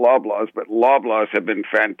shop at Loblaws, but Loblaws have been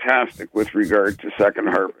fantastic with regard to Second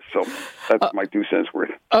Harvest. So that's my 2 cents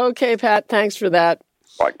worth. Okay, Pat, thanks for that.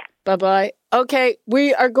 Bye. Bye-bye. Okay,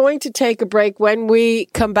 we are going to take a break. When we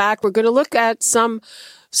come back, we're going to look at some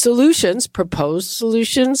proposed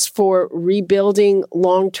solutions for rebuilding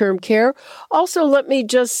long-term care. Also, let me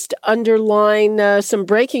just underline some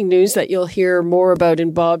breaking news that you'll hear more about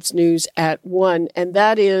in Bob's News at 1, and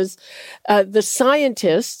that is the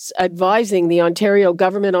scientists advising the Ontario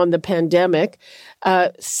government on the pandemic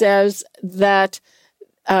says that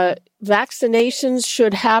vaccinations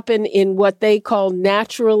should happen in what they call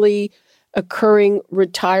naturally occurring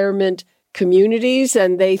retirement communities.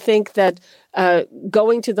 And they think that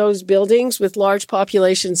going to those buildings with large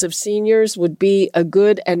populations of seniors would be a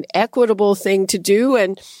good and equitable thing to do.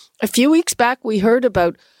 And a few weeks back, we heard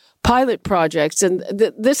about pilot projects. And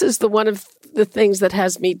this is one of the things that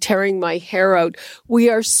has me tearing my hair out. We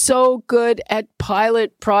are so good at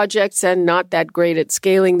pilot projects and not that great at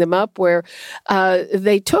scaling them up, where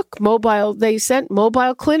they sent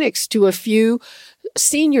mobile clinics to a few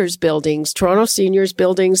seniors buildings, Toronto seniors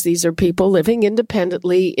buildings. These are people living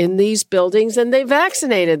independently in these buildings, and they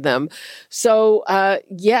vaccinated them. So,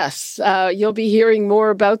 yes, you'll be hearing more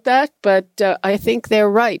about that, but I think they're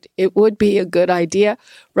right. It would be a good idea.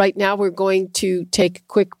 Right now, we're going to take a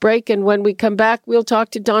quick break, and when we come back, we'll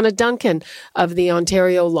talk to Donna Duncan of the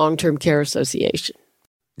Ontario Long-Term Care Association.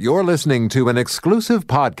 You're listening to an exclusive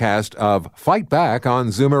podcast of Fight Back on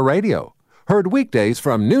Zoomer Radio. Heard weekdays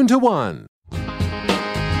from noon to 1.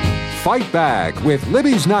 Fight Back with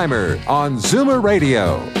Libby Znaimer on Zoomer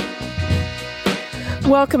Radio.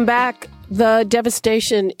 Welcome back. The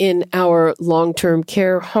devastation in our long-term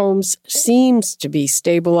care homes seems to be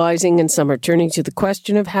stabilizing, and some are turning to the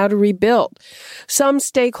question of how to rebuild. Some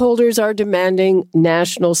stakeholders are demanding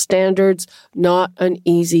national standards, not an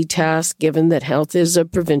easy task given that health is a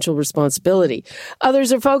provincial responsibility.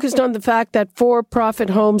 Others are focused on the fact that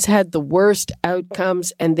for-profit homes had the worst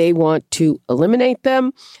outcomes and they want to eliminate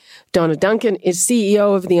them. Donna Duncan is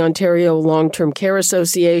CEO of the Ontario Long-Term Care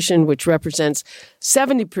Association, which represents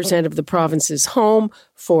 70% of the province's home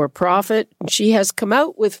for profit. She has come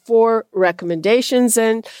out with 4 recommendations,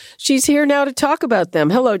 and she's here now to talk about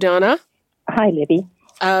them. Hello, Donna. Hi, Libby.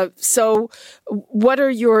 So what are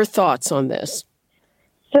your thoughts on this?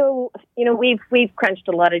 So, we've crunched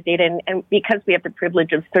a lot of data, and because we have the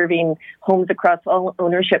privilege of serving homes across all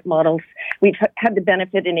ownership models, we've had the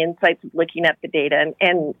benefit and insights of looking at the data.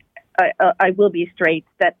 And I will be straight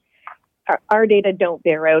that our data don't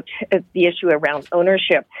bear out the issue around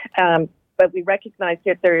ownership, but we recognize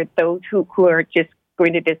that there are those who are just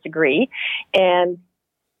going to disagree, and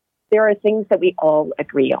there are things that we all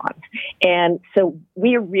agree on. And so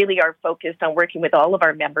we really are focused on working with all of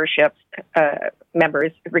our members,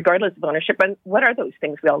 regardless of ownership. And what are those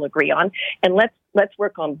things we all agree on? And let's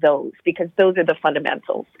work on those, because those are the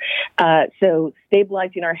fundamentals. So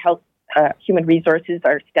stabilizing our health, human resources,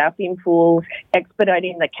 our staffing pools,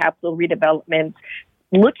 expediting the capital redevelopment,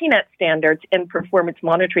 looking at standards and performance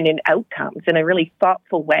monitoring and outcomes in a really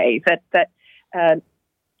thoughtful way that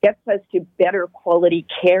gets us to better quality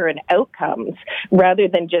care and outcomes, rather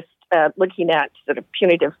than just looking at sort of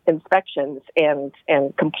punitive inspections and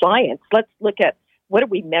compliance. Let's look at what are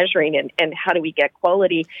we measuring and how do we get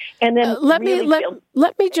quality? And then let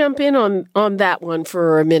me jump in on that one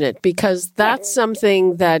for a minute, because that's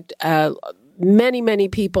something that many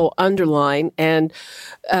people underline, and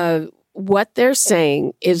what they're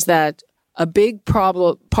saying is that a big part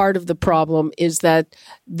of the problem is that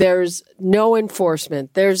there's no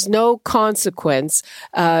enforcement. There's no consequence.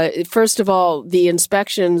 First of all, the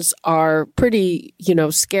inspections are pretty,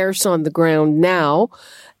 scarce on the ground now,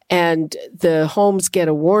 and the homes get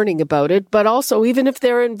a warning about it. But also, even if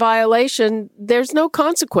they're in violation, there's no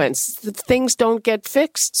consequence. Things don't get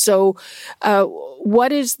fixed. So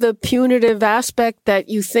what is the punitive aspect that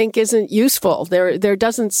you think isn't useful? There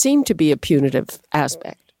doesn't seem to be a punitive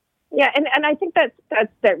aspect. Yeah, and I think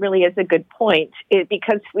that really is a good point,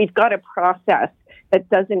 because we've got a process that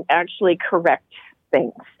doesn't actually correct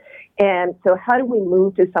things. And so how do we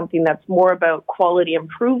move to something that's more about quality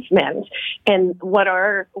improvement? And what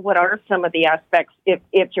are some of the aspects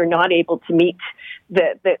if you're not able to meet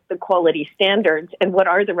the quality standards, and what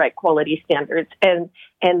are the right quality standards? And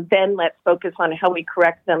then let's focus on how we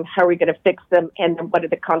correct them, how are we going to fix them, and then what are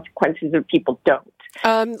the consequences if people don't.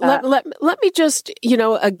 Let me just,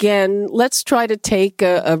 again, let's try to take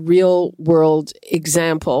a real world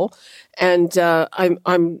example. And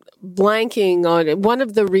I'm blanking on one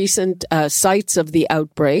of the recent sites of the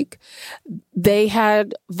outbreak. They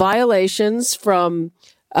had violations from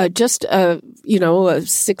just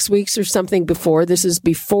 6 weeks or something before. This is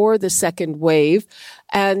before the second wave,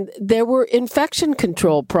 and there were infection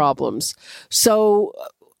control problems. So,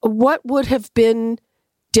 what would have been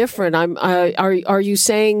different? Are you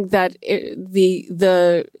saying that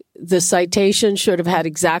the citation should have had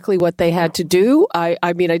exactly what they had to do?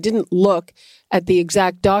 I mean, I didn't look at the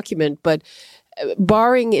exact document, but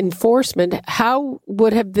barring enforcement, how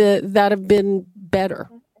would that have been better?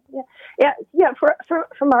 Yeah.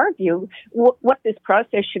 From our view, what this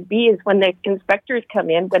process should be is when the inspectors come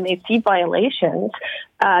in, when they see violations,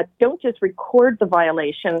 don't just record the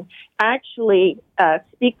violation. Actually,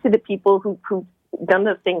 speak to the people who done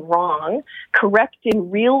the thing wrong, correct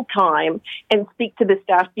in real time, and speak to the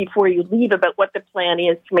staff before you leave about what the plan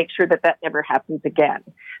is to make sure that never happens again.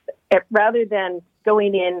 Rather than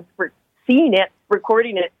going in, seeing it,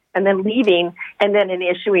 recording it, and then leaving, and then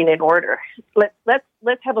issuing an order.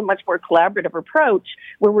 Let's have a much more collaborative approach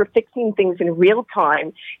where we're fixing things in real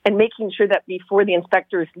time and making sure that before the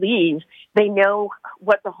inspectors leave, they know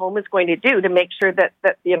what the home is going to do to make sure that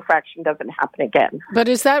the infraction doesn't happen again. But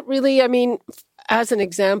is that really, as an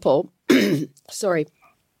example, in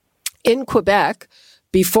Quebec,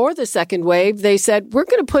 before the second wave, they said, we're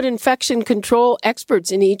going to put infection control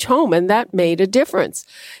experts in each home, and that made a difference.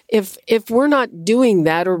 If we're not doing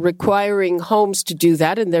that or requiring homes to do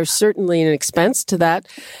that, and there's certainly an expense to that,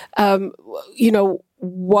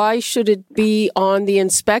 why should it be on the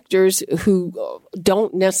inspectors who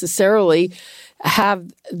don't necessarily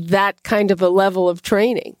have that kind of a level of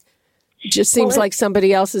training? It just seems like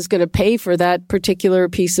somebody else is going to pay for that particular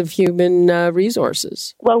piece of human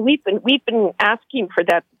resources. Well, we've been asking for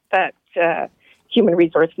that human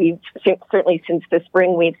resource. We've certainly since the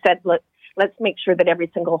spring we've said let's make sure that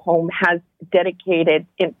every single home has dedicated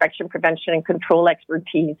infection prevention and control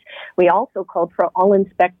expertise. We also called for all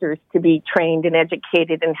inspectors to be trained and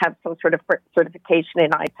educated and have some sort of certification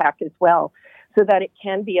in IPAC as well, so that it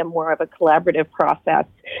can be a more of a collaborative process.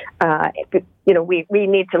 We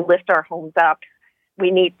need to lift our homes up.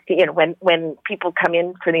 We need to, when people come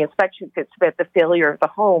in for the inspection, it's about the failure of the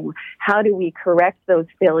home. How do we correct those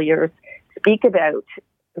failures? Speak about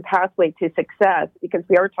the pathway to success, because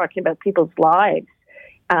we are talking about people's lives.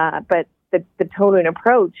 But the tone and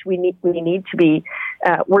approach, we need to be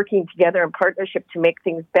working together in partnership to make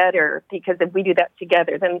things better, because if we do that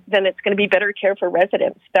together, then it's going to be better care for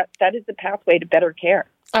residents. That is the pathway to better care.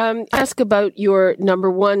 Ask about your number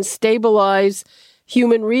one, stabilize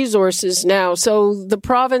human resources now. So the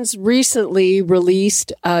province recently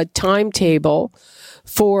released a timetable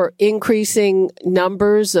for increasing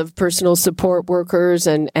numbers of personal support workers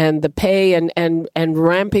and the pay and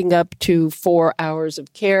ramping up to 4 hours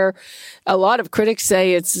of care. A lot of critics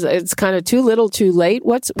say it's kind of too little, too late.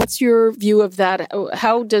 What's your view of that?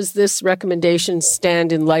 How does this recommendation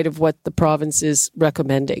stand in light of what the province is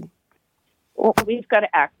recommending? Well, we've got to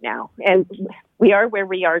act now, and we are where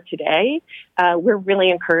we are today. We're really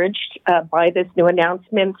encouraged by this new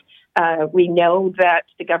announcement. We know that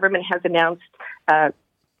the government has announced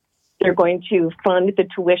they're going to fund the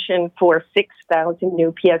tuition for 6,000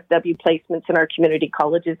 new PSW placements in our community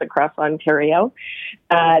colleges across Ontario.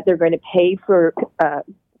 They're going to pay for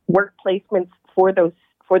work placements for those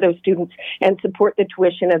students and support the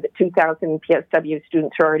tuition of the 2,000 PSW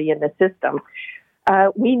students who are already in the system.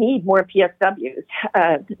 We need more PSWs,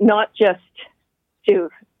 not just to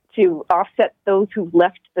offset those who've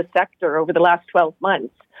left the sector over the last 12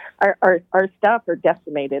 months. Our staff are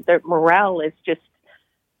decimated. Their morale is just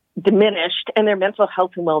diminished, and their mental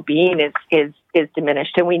health and well-being is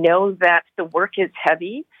diminished. And we know that the work is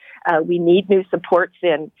heavy. We need new supports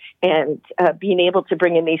and being able to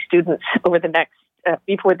bring in these students over the next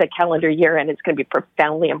before the calendar year, and it's going to be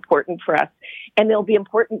profoundly important for us. And they'll be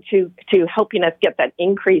important to helping us get that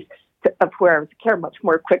increase of 4 hours of care much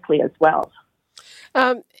more quickly as well.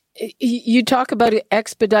 You talk about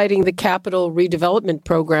expediting the capital redevelopment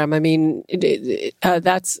program. I mean,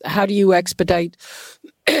 that's how do you expedite,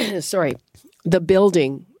 the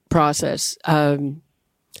building process? That's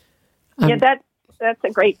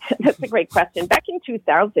a great question. Back in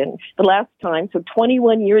 2000, the last time, so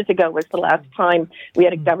 21 years ago was the last time we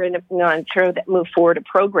had a government in Ontario that moved forward a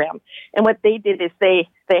program. And what they did is they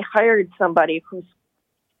hired somebody whose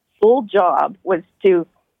sole job was to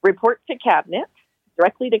report to Cabinet,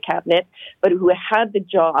 directly to Cabinet, but who had the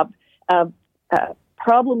job of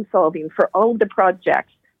problem solving for all of the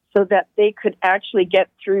projects so that they could actually get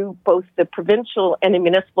through both the provincial and the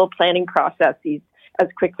municipal planning processes as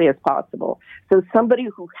quickly as possible. So somebody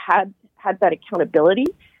who had that accountability,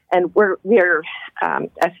 and we're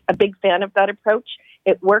a big fan of that approach.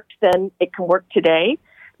 It worked then, it can work today,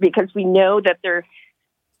 because we know that the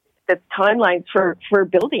timelines for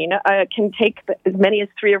building can take as many as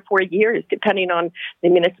 3 or 4 years, depending on the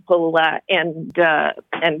municipal and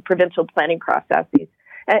provincial planning processes.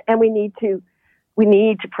 And we need to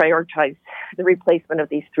prioritize the replacement of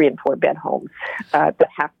these 3 and 4 bed homes that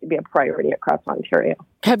have to be a priority across Ontario.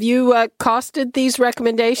 Have you costed these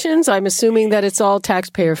recommendations? I'm assuming that it's all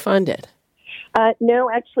taxpayer funded. No,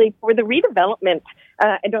 actually, for the redevelopment,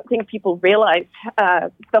 I don't think people realize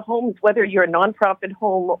the homes, whether you're a nonprofit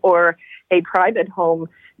home or a private home,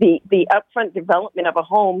 the upfront development of a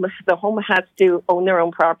home, the home has to own their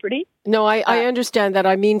own property. No, I understand that.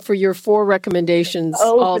 I mean, for your 4 recommendations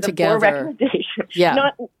altogether. For the 4 recommendations.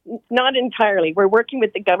 Yeah. Not entirely. We're working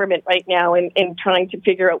with the government right now in trying to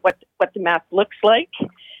figure out what the math looks like.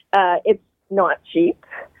 It's not cheap,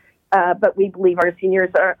 but we believe our seniors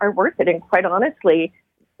are worth it. And quite honestly,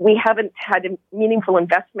 we haven't had meaningful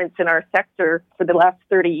investments in our sector for the last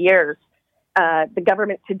 30 years. The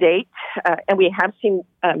government to date, and we have seen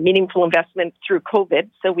meaningful investment through COVID.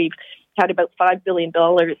 So we've had about $5 billion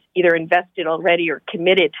either invested already or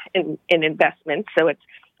committed in investment. So it's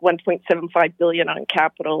 $1.75 billion on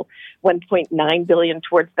capital, $1.9 billion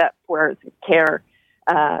towards that for hours of care.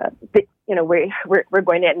 We're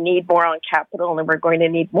going to need more on capital, and we're going to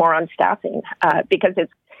need more on staffing because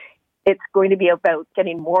it's going to be about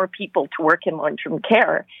getting more people to work in long-term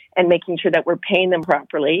care and making sure that we're paying them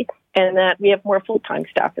properly and that we have more full-time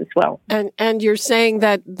staff as well. And you're saying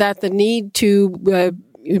that the need to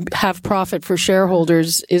have profit for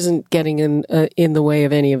shareholders isn't getting in the way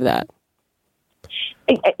of any of that?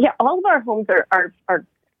 Yeah, all of our homes are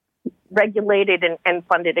regulated and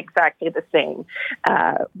funded exactly the same.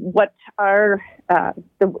 What are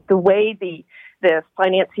the way the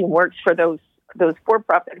financing works for those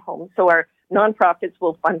for-profit homes? So our nonprofits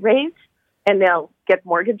will fundraise, and they'll get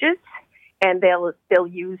mortgages, and they'll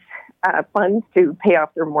use funds to pay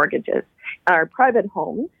off their mortgages. Our private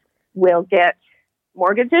homes will get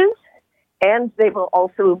mortgages, and they will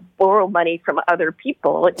also borrow money from other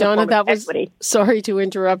people. Donna, that was equity. Sorry to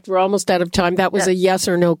interrupt. We're almost out of time. That was a yes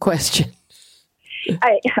or no question.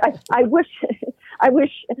 I wish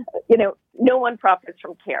no one profits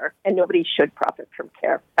from care, and nobody should profit from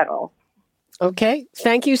care at all. Okay.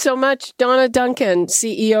 Thank you so much, Donna Duncan,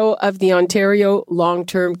 CEO of the Ontario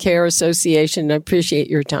Long-Term Care Association. I appreciate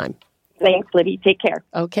your time. Thanks, Libby. Take care.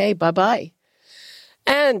 Okay. Bye-bye.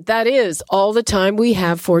 And that is all the time we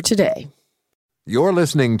have for today. You're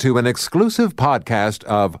listening to an exclusive podcast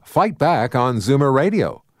of Fight Back on Zoomer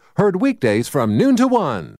Radio. Heard weekdays from noon to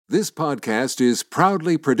 1. This podcast is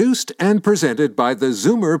proudly produced and presented by the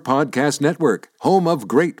Zoomer Podcast Network, home of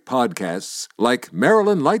great podcasts like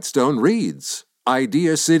Marilyn Lightstone Reads,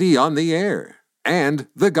 Idea City on the Air, and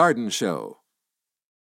The Garden Show.